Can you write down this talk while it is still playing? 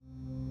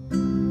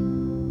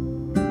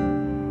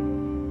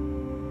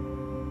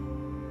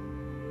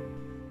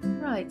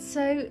Right,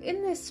 so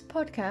in this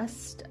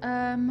podcast,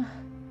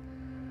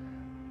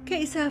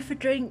 get yourself a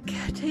drink,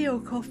 tea or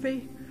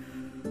coffee.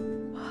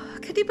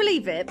 Can you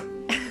believe it?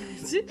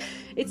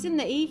 It's in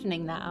the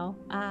evening now,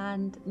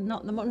 and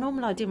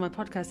normally I do my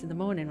podcast in the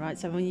morning, right?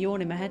 So I'm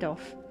yawning my head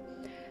off,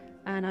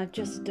 and I've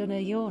just done a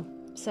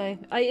yawn. So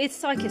it's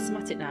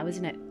psychosomatic now,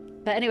 isn't it?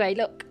 But anyway,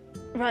 look,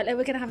 right,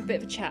 we're going to have a bit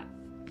of a chat.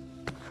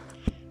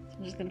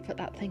 I'm just going to put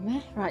that thing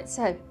there. Right,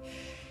 so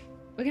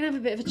we're going to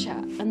have a bit of a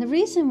chat. And the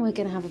reason we're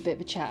going to have a bit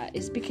of a chat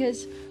is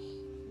because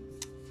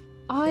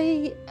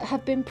I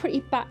have been pretty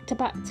back to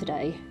back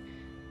today,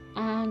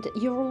 and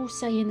you're all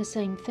saying the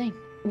same thing,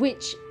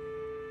 which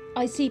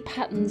I see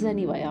patterns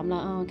anyway. I'm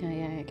like, oh,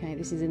 okay,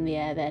 this is in the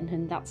air then,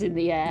 and that's in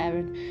the air,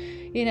 and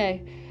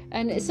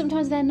and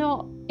sometimes they're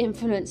not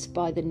influenced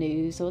by the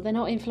news, or they're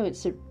not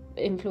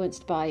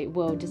influenced by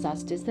world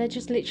disasters. They're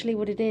just literally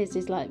what it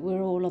is like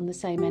we're all on the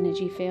same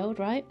energy field,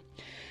 right?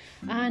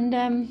 And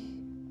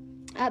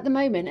at the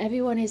moment,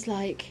 everyone is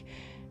like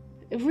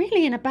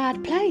really in a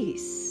bad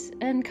place,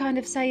 and kind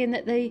of saying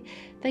that they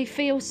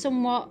feel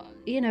somewhat,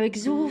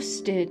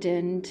 exhausted,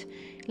 and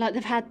like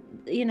they've had,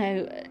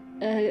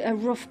 a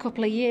rough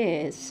couple of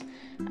years,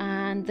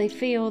 and they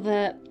feel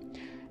that,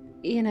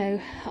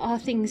 are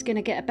things going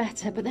to get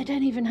better, but they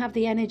don't even have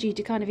the energy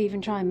to kind of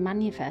even try and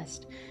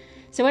manifest.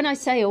 So when I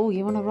say, oh,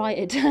 you want to write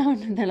it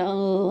down, and they're like,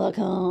 oh, I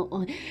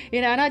can't,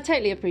 and I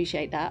totally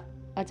appreciate that.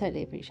 So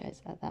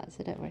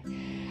don't worry.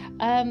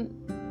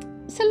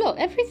 So look,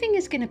 everything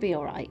is going to be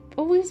all right.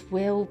 Always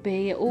will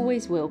be. It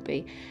always will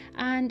be.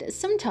 And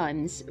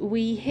sometimes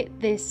we hit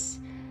this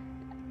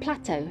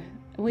plateau.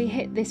 We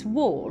hit this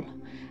wall.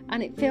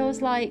 And it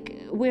feels like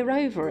we're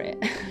over it.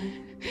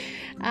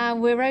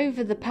 And we're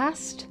over the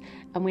past.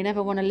 And we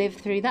never want to live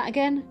through that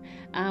again.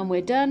 And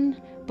we're done.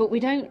 But we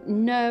don't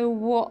know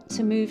what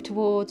to move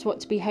towards, what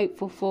to be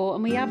hopeful for.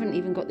 And we haven't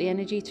even got the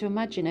energy to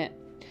imagine it.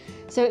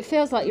 So it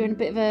feels like you're in a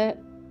bit of a,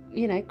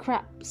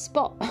 crap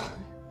spot.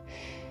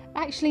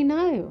 Actually,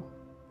 no.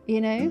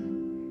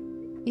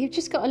 You've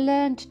just got to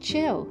learn to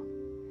chill.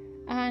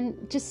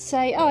 And just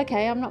say, oh,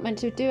 okay, I'm not meant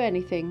to do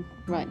anything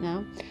right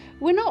now.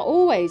 We're not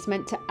always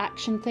meant to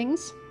action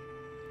things.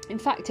 In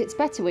fact, it's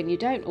better when you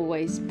don't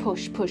always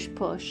push. It's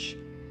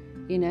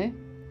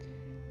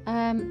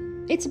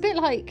a bit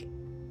like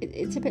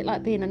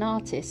being an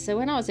artist. So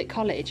when I was at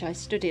college, I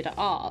studied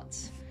art,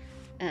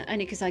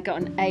 only because I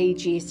got an A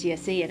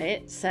GCSE in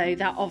it. So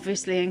that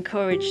obviously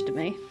encouraged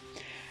me.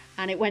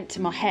 And it went to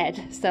my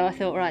head. So I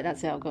thought, right,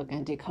 that's it. I've got to go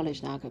and do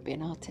college now. I've got to be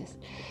an artist.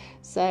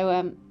 So,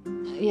 I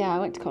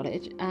went to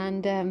college.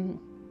 And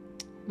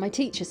my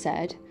teacher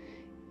said,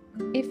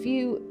 if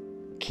you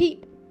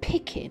keep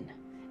picking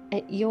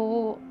at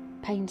your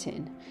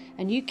painting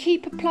and you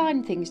keep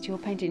applying things to your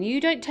painting,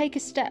 you don't take a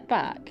step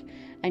back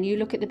and you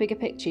look at the bigger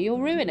picture, you'll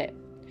ruin it.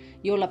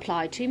 You'll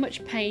apply too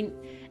much paint.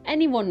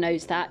 Anyone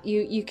knows that.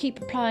 You keep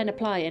applying,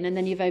 and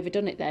then you've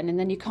overdone it then, and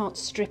then you can't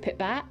strip it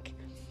back.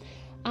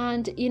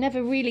 And you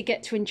never really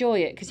get to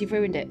enjoy it because you've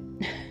ruined it.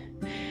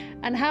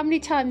 And how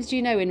many times do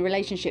you know in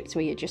relationships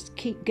where you just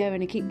keep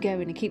going and keep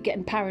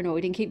getting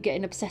paranoid and keep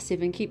getting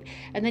obsessive and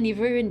then you've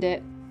ruined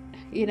it,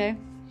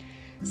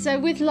 So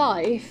with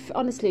life,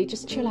 honestly,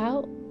 just chill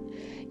out.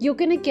 You're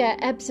going to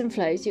get ebbs and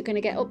flows. You're going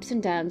to get ups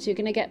and downs. You're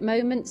going to get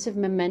moments of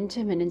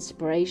momentum and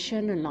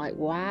inspiration and like,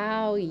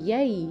 wow,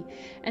 yay.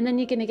 And then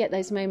you're going to get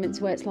those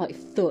moments where it's like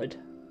thud,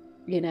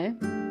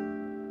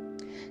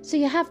 So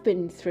you have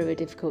been through a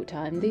difficult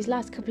time. These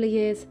last couple of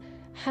years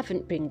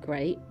haven't been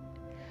great.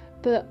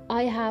 But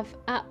I have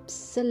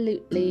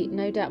absolutely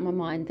no doubt in my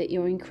mind that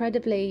you're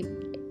incredibly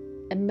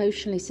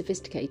emotionally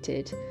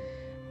sophisticated.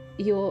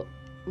 You're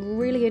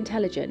really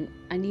intelligent,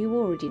 and you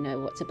already know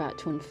what's about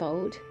to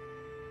unfold.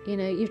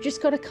 You've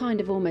just got to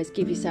kind of almost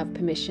give yourself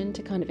permission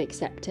to kind of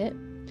accept it.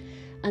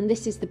 And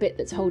this is the bit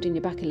that's holding you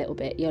back a little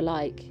bit.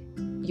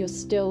 You're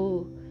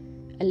still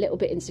a little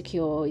bit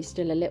insecure, you're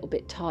still a little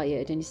bit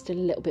tired, and you're still a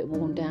little bit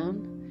worn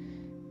down.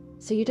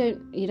 So you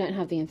don't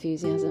have the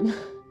enthusiasm.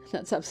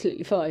 That's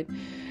absolutely fine.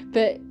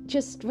 But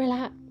just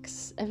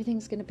relax.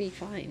 Everything's going to be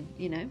fine,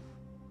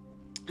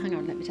 Hang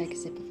on, let me take a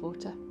sip of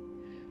water.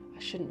 I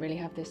shouldn't really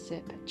have this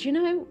sip. Do you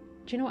know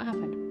what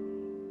happened?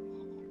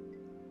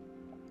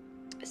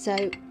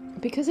 So,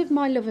 because of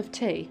my love of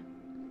tea,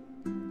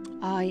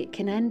 I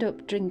can end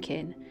up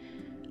drinking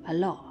a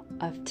lot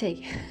of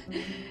tea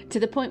to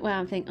the point where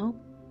I'm thinking, oh,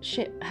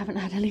 shit, I haven't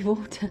had any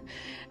water.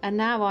 And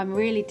now I'm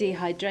really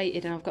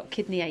dehydrated and I've got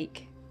kidney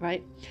ache,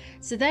 right?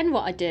 So then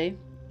what I do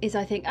is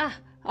I think, I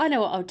know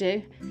what I'll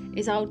do,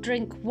 is I'll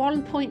drink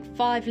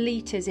 1.5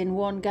 litres in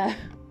one go.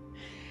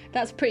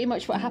 That's pretty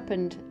much what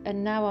happened.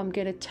 And now I'm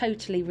going to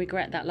totally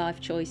regret that life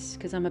choice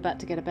because I'm about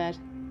to go to bed.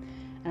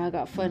 And I've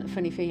got a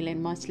funny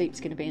feeling my sleep's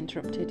going to be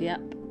interrupted,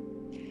 yep.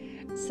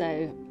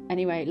 So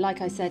anyway, like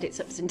I said, it's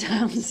ups and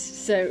downs,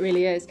 so it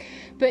really is.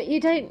 But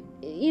you don't,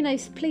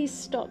 please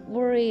stop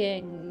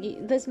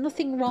worrying. There's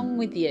nothing wrong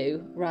with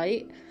you,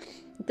 right?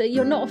 That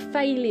you're not a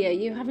failure.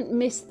 You haven't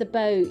missed the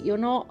boat. You're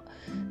not,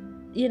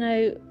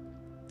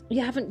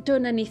 you haven't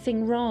done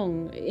anything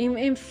wrong.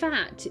 In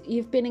fact,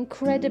 you've been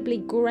incredibly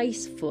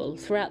graceful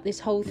throughout this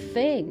whole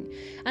thing.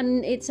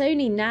 And it's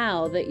only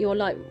now that you're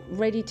like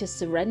ready to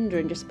surrender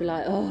and just be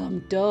like, oh,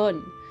 I'm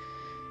done.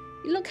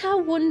 Look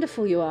how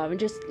wonderful you are, and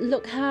just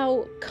look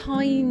how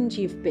kind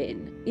you've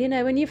been, you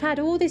know, and you've had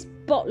all this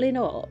bottling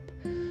up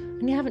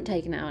and you haven't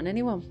taken it out on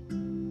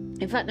anyone.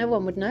 In fact, no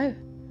one would know,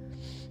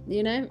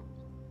 you know.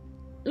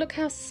 Look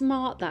how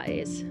smart that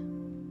is,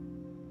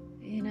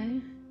 you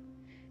know.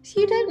 So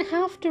you don't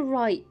have to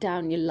write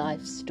down your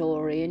life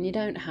story, and you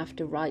don't have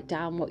to write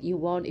down what you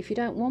want if you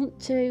don't want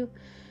to.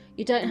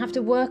 You don't have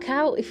to work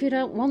out if you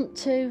don't want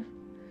to,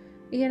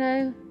 you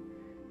know.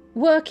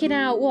 Working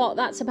out what?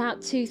 That's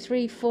about 200,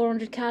 300,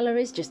 400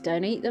 calories. Just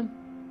don't eat them,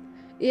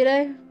 you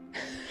know.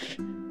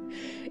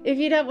 If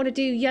you don't want to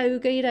do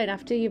yoga, you don't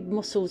have to. Your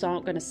muscles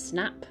aren't going to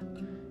snap,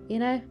 you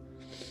know.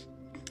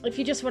 If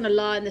you just want to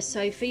lie on the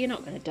sofa, you're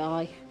not going to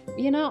die.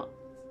 You're not.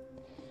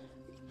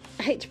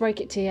 I hate to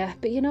break it to you,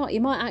 but you're not.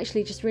 You might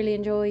actually just really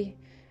enjoy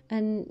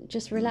and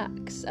just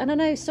relax. And I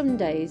know some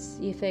days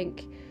you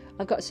think,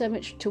 I've got so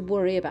much to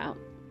worry about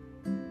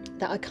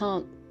that I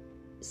can't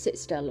sit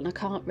still and I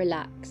can't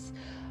relax.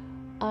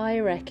 I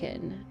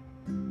reckon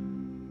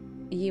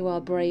you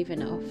are brave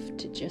enough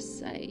to just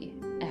say,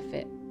 F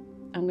it.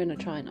 I'm going to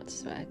try not to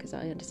swear, because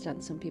I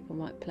understand some people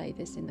might play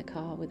this in the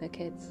car with their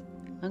kids.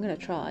 I'm going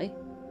to try.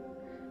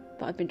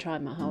 But I've been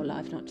trying my whole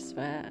life not to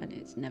swear, and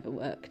it's never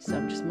worked. So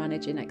I'm just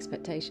managing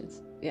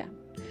expectations. Yeah.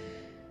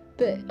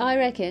 But I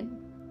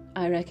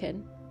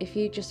reckon, if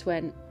you just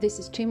went, this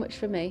is too much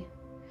for me.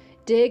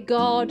 Dear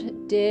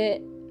God, dear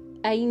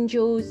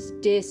angels,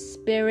 dear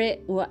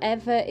spirit,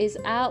 whatever is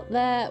out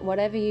there,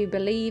 whatever you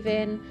believe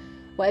in,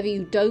 whatever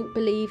you don't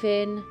believe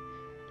in,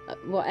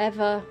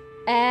 whatever,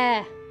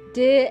 air,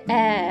 dear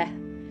air,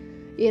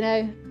 you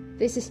know,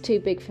 this is too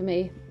big for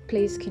me.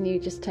 Please, can you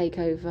just take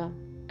over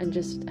and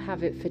just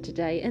have it for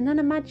today? And then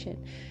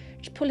imagine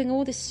just pulling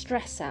all this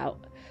stress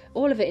out,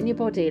 all of it in your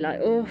body,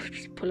 like, oh,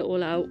 just pull it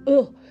all out,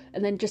 oh,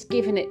 and then just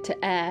giving it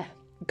to air,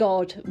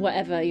 God,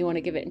 whatever you want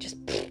to give it, and just,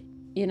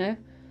 you know.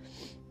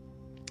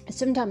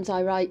 Sometimes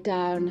I write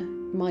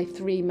down my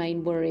 3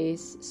 main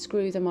worries,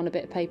 screw them on a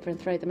bit of paper and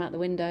throw them out the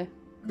window.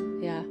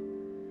 Yeah.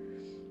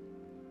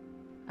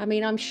 I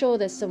mean, I'm sure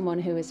there's someone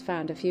who has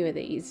found a few of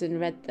these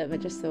and read them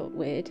and just thought,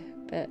 weird,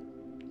 but,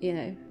 you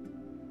know,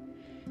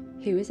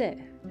 who is it?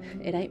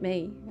 It ain't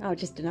me. I'll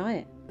just deny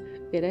it,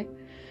 you know.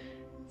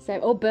 So,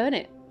 or burn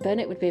it. Burn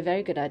it would be a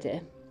very good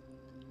idea.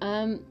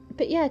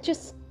 But yeah,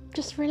 just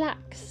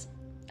relax,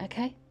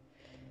 okay?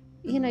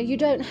 You know, you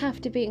don't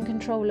have to be in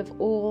control of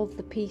all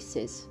the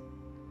pieces.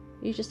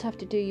 You just have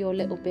to do your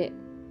little bit.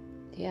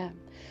 Yeah.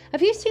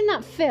 Have you seen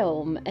that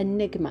film,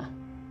 Enigma?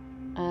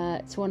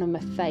 It's one of my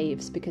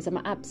faves because I'm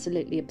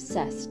absolutely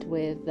obsessed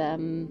with,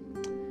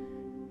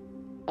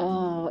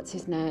 what's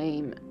his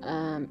name?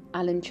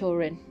 Alan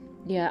Turing.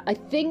 Yeah, I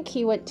think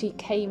he went to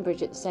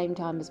Cambridge at the same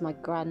time as my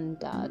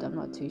granddad. I'm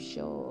not too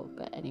sure,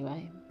 but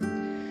anyway.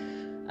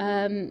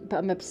 But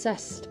I'm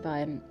obsessed by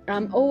him.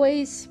 I'm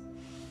always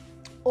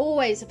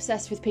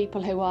obsessed with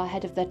people who are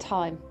ahead of their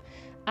time.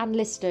 And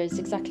Lister is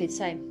exactly the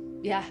same.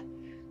 Yeah.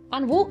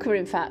 And Walker,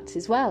 in fact,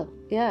 as well.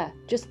 Yeah.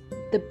 Just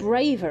the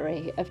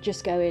bravery of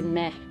just going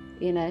meh,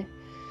 you know.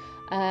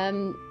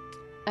 And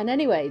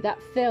anyway,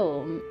 that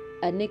film,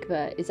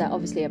 Enigma, is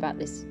obviously about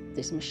this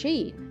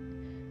machine.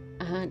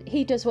 And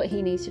he does what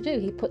he needs to do.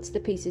 He puts the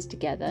pieces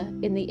together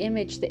in the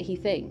image that he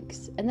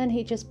thinks. And then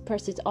he just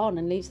presses on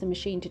and leaves the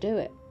machine to do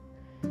it.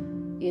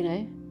 You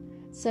know.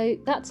 So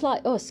that's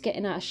like us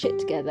getting our shit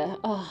together.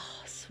 Oh,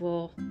 I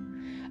swore.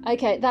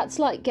 Okay, that's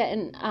like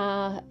getting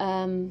our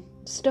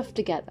stuff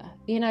together.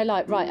 You know,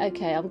 like, right,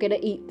 okay, I'm going to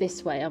eat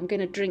this way. I'm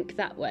going to drink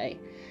that way.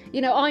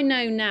 You know, I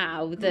know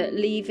now that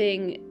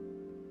leaving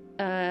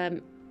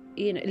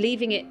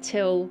it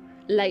till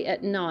late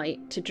at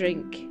night to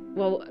drink,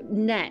 well,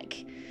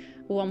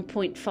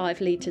 1.5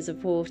 litres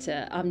of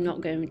water, I'm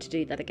not going to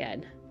do that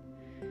again.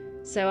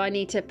 So I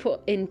need to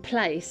put in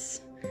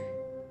place,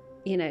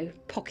 you know,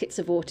 pockets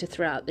of water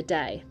throughout the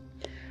day.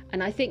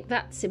 And I think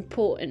that's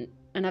important.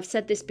 And I've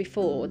said this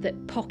before,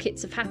 that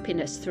pockets of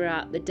happiness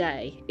throughout the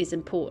day is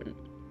important.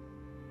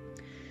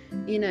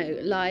 You know,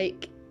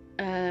 like,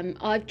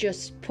 I've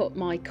just put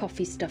my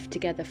coffee stuff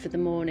together for the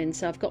morning.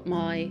 So I've got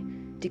my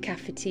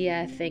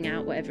decafetiere thing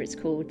out, whatever it's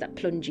called, that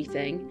plungy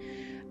thing.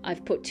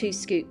 I've put 2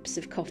 scoops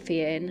of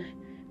coffee in,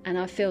 and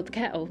I filled the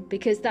kettle,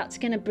 because that's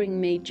going to bring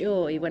me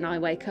joy when I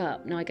wake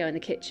up and I go in the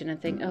kitchen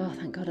and think, oh,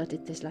 thank God I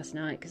did this last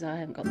night, because I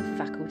haven't got the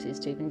faculties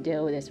to even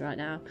deal with this right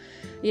now.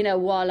 You know,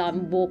 while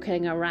I'm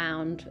walking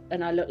around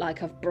and I look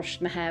like I've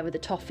brushed my hair with a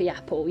toffee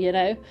apple, you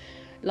know,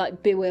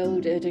 like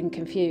bewildered and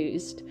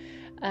confused.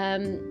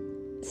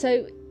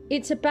 So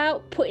it's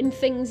about putting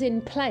things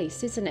in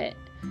place, isn't it?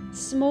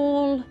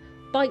 Small,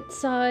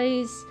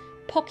 bite-size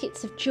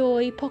pockets of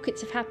joy,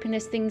 pockets of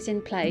happiness, things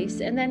in place,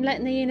 and then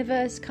letting the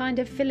universe kind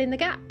of fill in the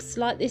gaps,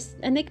 like this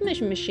Enigma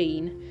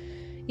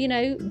machine, you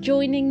know,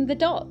 joining the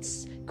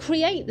dots,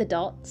 create the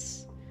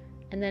dots,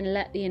 and then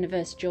let the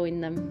universe join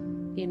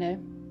them, you know.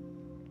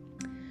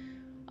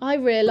 I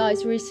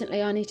realised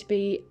recently I need to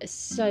be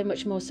so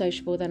much more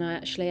sociable than I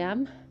actually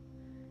am.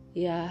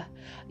 Yeah.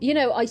 You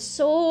know, I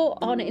saw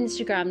on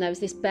Instagram there was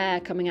this bear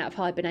coming out of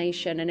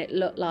hibernation, and it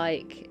looked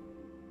like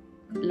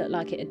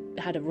it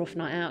had a rough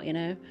night out, you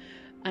know.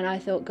 And I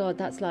thought, God,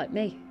 that's like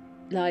me.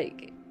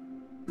 Like,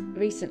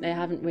 recently I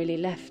haven't really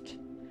left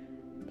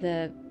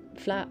the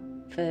flat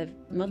for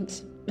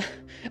months.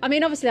 I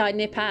mean, obviously I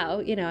nip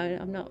out, you know,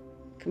 I'm not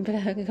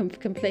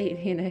complete,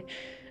 you know,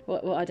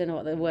 what I don't know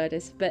what the word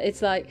is, but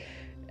it's like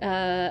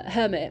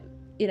hermit,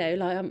 you know,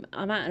 like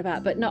I'm out and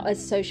about, but not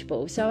as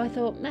sociable. So I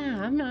thought,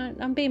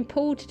 I'm being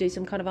pulled to do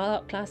some kind of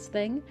art class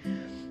thing.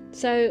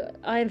 So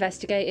I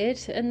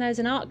investigated, and there's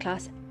an art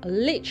class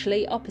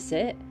literally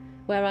opposite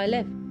where I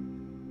live.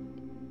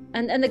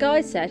 And the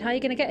guy said, how are you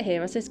going to get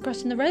here? I said,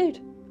 crossing the road.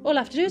 All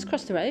I have to do is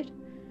cross the road.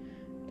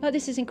 Like,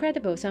 this is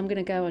incredible. So I'm going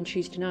to go on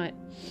Tuesday night.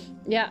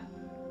 Yeah.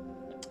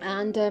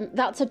 And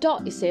that's a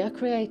dot, you see. I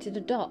created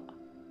a dot.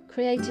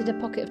 Created a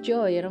pocket of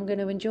joy, and I'm going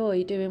to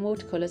enjoy doing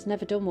watercolours.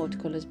 Never done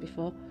watercolours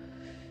before.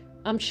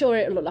 I'm sure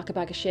it'll look like a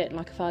bag of shit and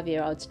like a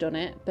 5-year-old's done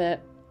it, but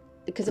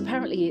because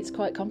apparently it's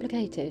quite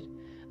complicated.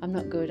 I'm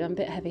not good. I'm a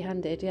bit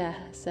heavy-handed, yeah.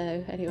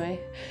 So anyway,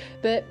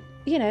 but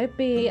you know,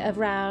 be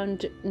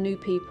around new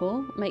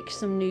people, make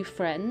some new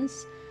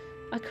friends.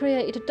 I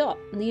created a dot,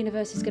 and the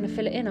universe is going to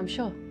fill it in, I'm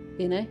sure.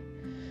 You know,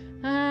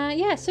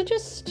 yeah. So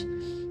just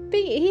be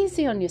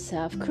easy on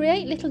yourself.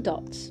 Create little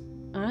dots.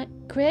 All right.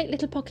 Create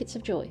little pockets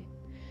of joy.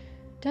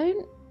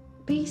 Don't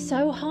be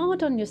so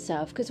hard on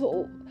yourself, because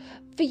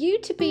for you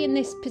to be in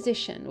this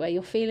position where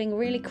you're feeling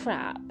really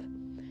crap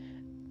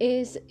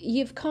is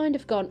you've kind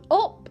of gone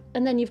up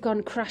and then you've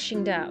gone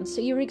crashing down.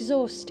 So you're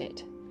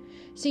exhausted.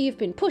 So you've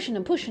been pushing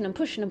and pushing and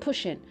pushing and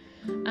pushing.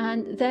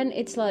 And then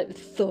it's like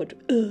thud,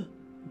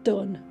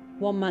 done,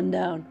 one man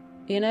down,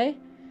 you know?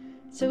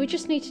 So we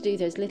just need to do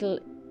those little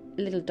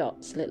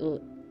dots,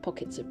 little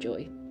pockets of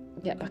joy.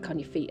 Get back on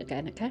your feet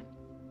again, okay?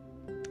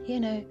 You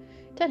know,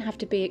 don't have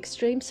to be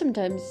extreme.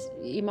 Sometimes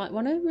you might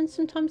want to, and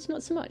sometimes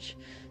not so much.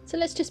 So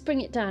let's just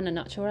bring it down a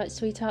notch, all right,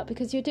 sweetheart?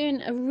 Because you're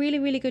doing a really,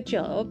 really good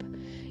job.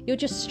 You're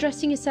just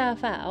stressing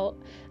yourself out,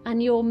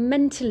 and you're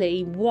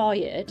mentally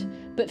wired,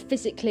 but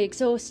physically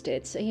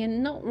exhausted. So you're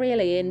not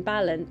really in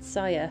balance,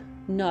 are you?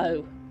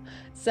 No.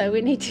 So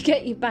we need to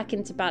get you back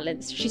into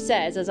balance, she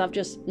says, as I've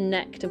just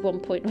necked a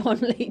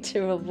 1.1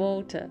 litre of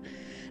water.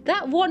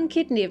 That one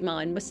kidney of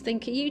mine must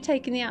think, are you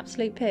taking the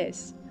absolute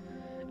piss?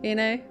 You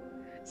know?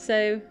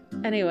 So,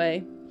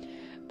 anyway.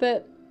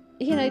 But,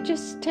 you know,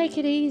 just take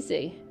it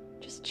easy.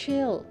 Just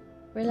chill.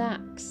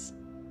 Relax.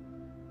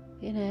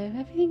 You know,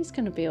 everything's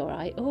going to be all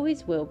right.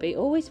 Always will be.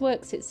 Always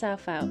works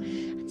itself out.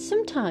 And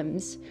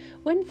sometimes,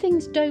 when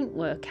things don't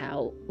work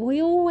out,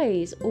 we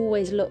always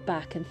look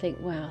back and think,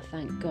 wow,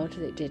 thank God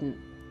that it didn't.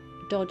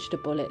 Dodged a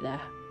bullet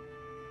there.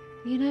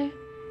 You know?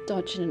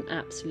 Dodged an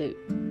absolute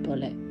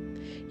bullet.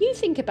 You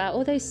think about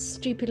all those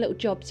stupid little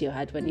jobs you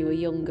had when you were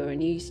younger,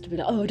 and you used to be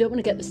like, oh, I don't want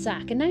to get the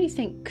sack. And now you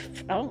think,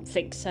 I don't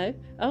think so.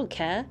 I don't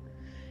care.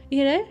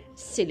 You know?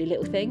 Silly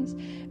little things.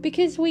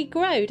 Because we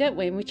grow, don't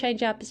we? And we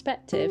change our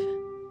perspective.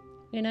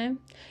 You know?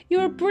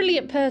 You're a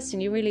brilliant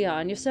person. You really are.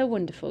 And you're so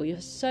wonderful.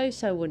 You're so,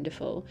 so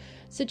wonderful.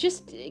 So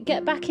just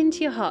get back into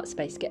your heart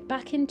space. Get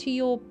back into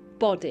your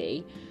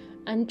body.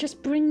 And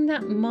just bring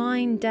that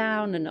mind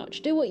down a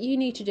notch. Do what you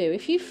need to do.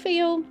 If you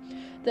feel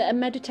that a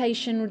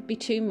meditation would be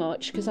too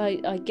much, because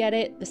I get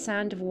it, the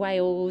sound of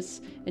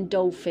whales and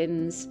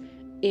dolphins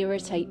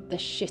irritate the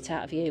shit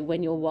out of you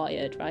when you're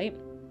wired, right?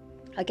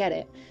 I get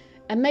it.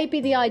 And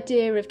maybe the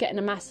idea of getting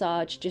a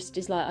massage just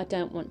is like, I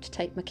don't want to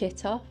take my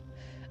kit off.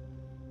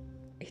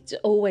 It's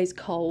always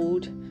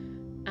cold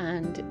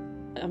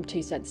and I'm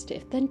too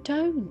sensitive. Then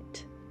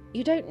don't.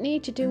 You don't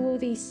need to do all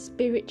these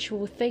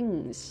spiritual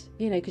things,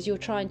 you know, because you're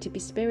trying to be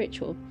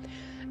spiritual.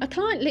 A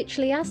client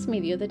literally asked me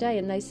the other day,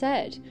 and they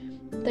said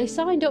they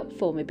signed up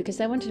for me because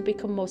they wanted to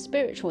become more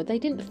spiritual. They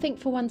didn't think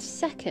for 1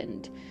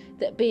 second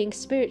that being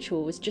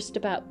spiritual was just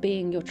about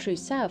being your true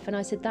self. And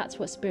I said, that's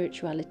what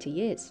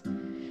spirituality is.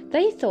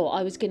 They thought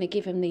I was going to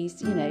give them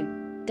these, you know,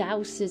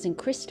 dowsers and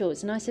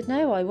crystals. And I said,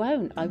 no, I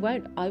won't. I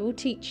will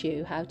teach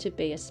you how to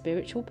be a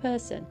spiritual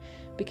person,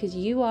 because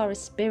you are a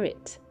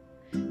spirit.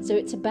 So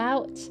it's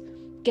about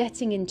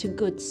getting into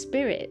good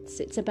spirits.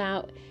 It's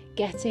about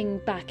getting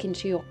back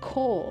into your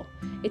core.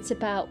 It's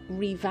about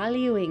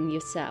revaluing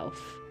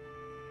yourself.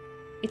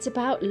 It's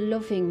about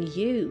loving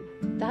you.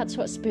 That's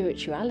what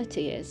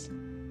spirituality is.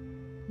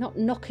 Not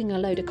knocking a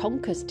load of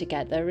conkers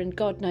together and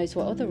God knows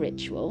what other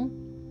ritual.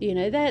 You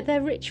know,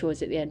 they're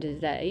rituals at the end of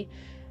the day.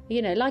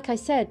 You know, like I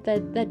said,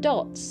 they're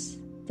dots.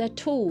 They're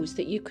tools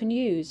that you can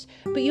use.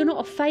 But you're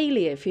not a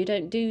failure if you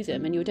don't do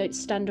them and you don't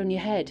stand on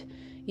your head,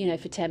 you know,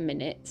 for 10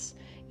 minutes.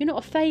 You're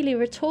not a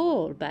failure at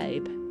all,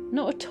 babe.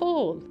 Not at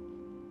all.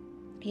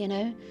 You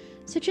know?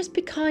 So just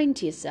be kind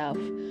to yourself.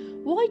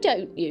 Why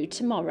don't you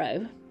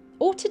tomorrow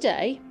or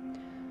today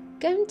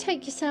go and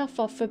take yourself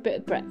off for a bit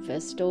of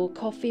breakfast or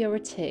coffee or a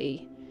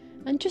tea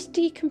and just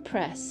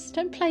decompress.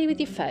 Don't play with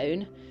your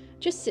phone.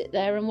 Just sit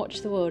there and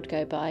watch the world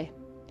go by.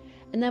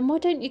 And then why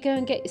don't you go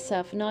and get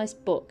yourself a nice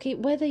book,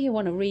 whether you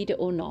want to read it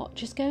or not,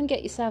 just go and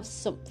get yourself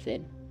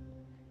something,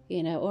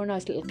 you know, or a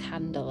nice little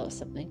candle or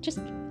something, just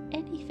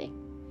anything,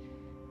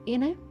 you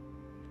know,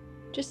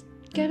 just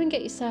go and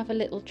get yourself a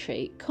little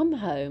treat, come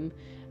home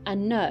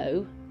and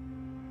know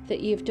that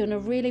you've done a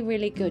really,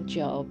 really good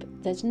job.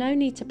 There's no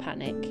need to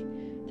panic,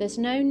 there's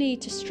no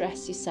need to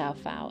stress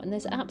yourself out, and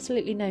there's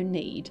absolutely no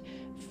need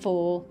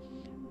for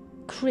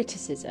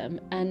criticism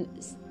and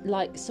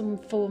like some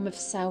form of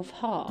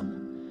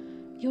self-harm.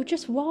 You're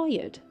just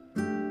wired.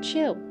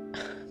 Chill.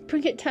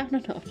 Bring it down a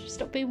notch.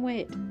 Stop being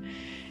weird.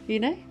 You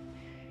know?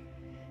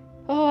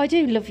 Oh, I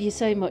do love you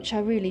so much. I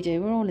really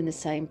do. We're all in the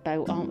same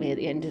boat, aren't we, at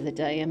the end of the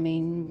day? I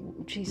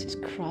mean, Jesus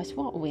Christ,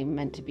 what are we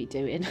meant to be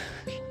doing?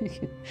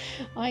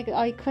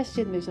 I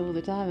question this all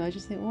the time. I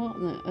just think, what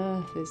on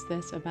earth is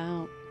this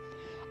about?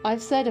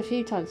 I've said a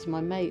few times to my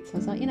mates, I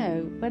was like, you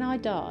know, when I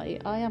die,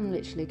 I am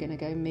literally going to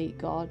go meet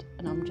God,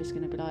 and I'm just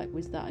going to be like,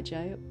 was that a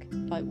joke?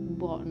 Like,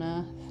 what on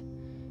earth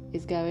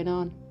is going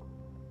on?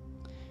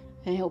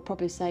 And he'll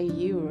probably say,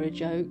 you were a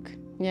joke.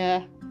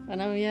 Yeah, I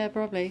know, yeah,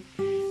 probably.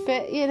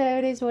 But, you know,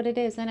 it is what it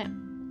is, isn't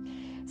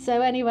it?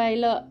 So anyway,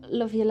 look,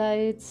 love you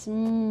loads.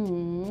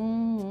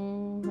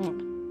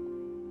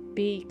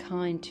 Be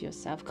kind to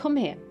yourself. Come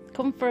here.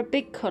 Come for a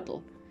big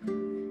cuddle.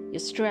 You're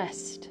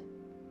stressed.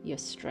 You're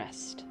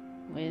stressed.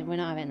 We're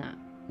not having that.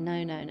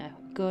 No.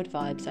 Good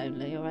vibes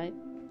only, all right?